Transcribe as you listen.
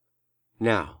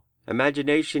Now,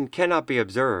 imagination cannot be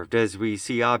observed as we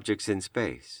see objects in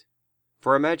space,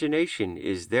 for imagination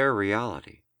is their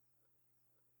reality.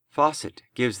 Fawcett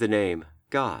gives the name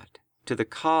God to the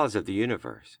cause of the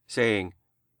universe, saying,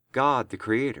 God the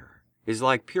Creator is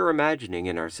like pure imagining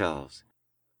in ourselves.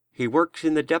 He works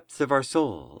in the depths of our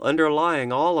soul,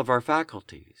 underlying all of our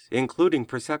faculties, including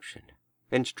perception,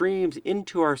 and streams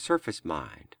into our surface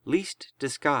mind, least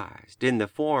disguised in the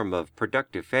form of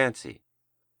productive fancy.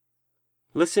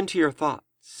 Listen to your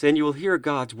thoughts, and you will hear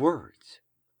God's words.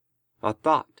 A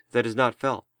thought that is not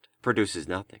felt produces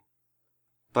nothing,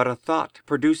 but a thought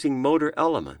producing motor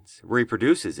elements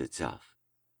reproduces itself.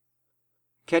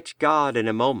 Catch God in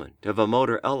a moment of a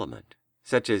motor element,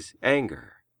 such as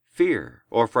anger, fear,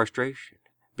 or frustration,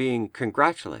 being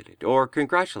congratulated or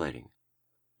congratulating,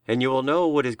 and you will know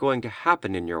what is going to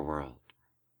happen in your world,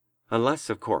 unless,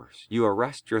 of course, you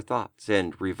arrest your thoughts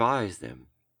and revise them.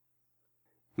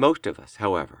 Most of us,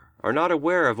 however, are not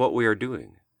aware of what we are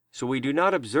doing, so we do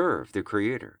not observe the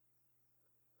Creator.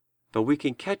 But we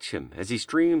can catch him as he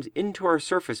streams into our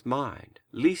surface mind,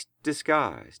 least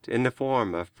disguised in the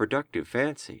form of productive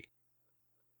fancy.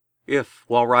 If,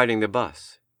 while riding the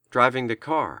bus, driving the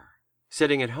car,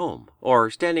 sitting at home,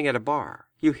 or standing at a bar,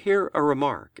 you hear a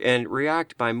remark and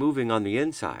react by moving on the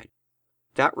inside,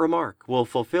 that remark will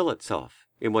fulfill itself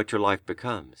in what your life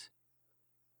becomes.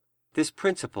 This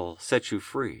principle sets you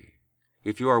free,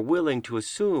 if you are willing to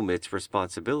assume its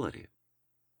responsibility.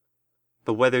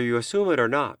 But whether you assume it or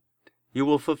not, you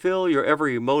will fulfill your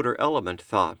every motor element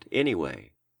thought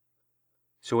anyway.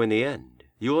 So in the end,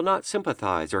 you will not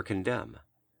sympathize or condemn,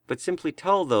 but simply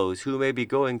tell those who may be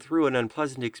going through an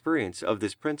unpleasant experience of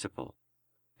this principle,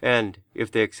 and,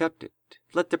 if they accept it,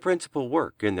 let the principle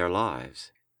work in their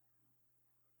lives.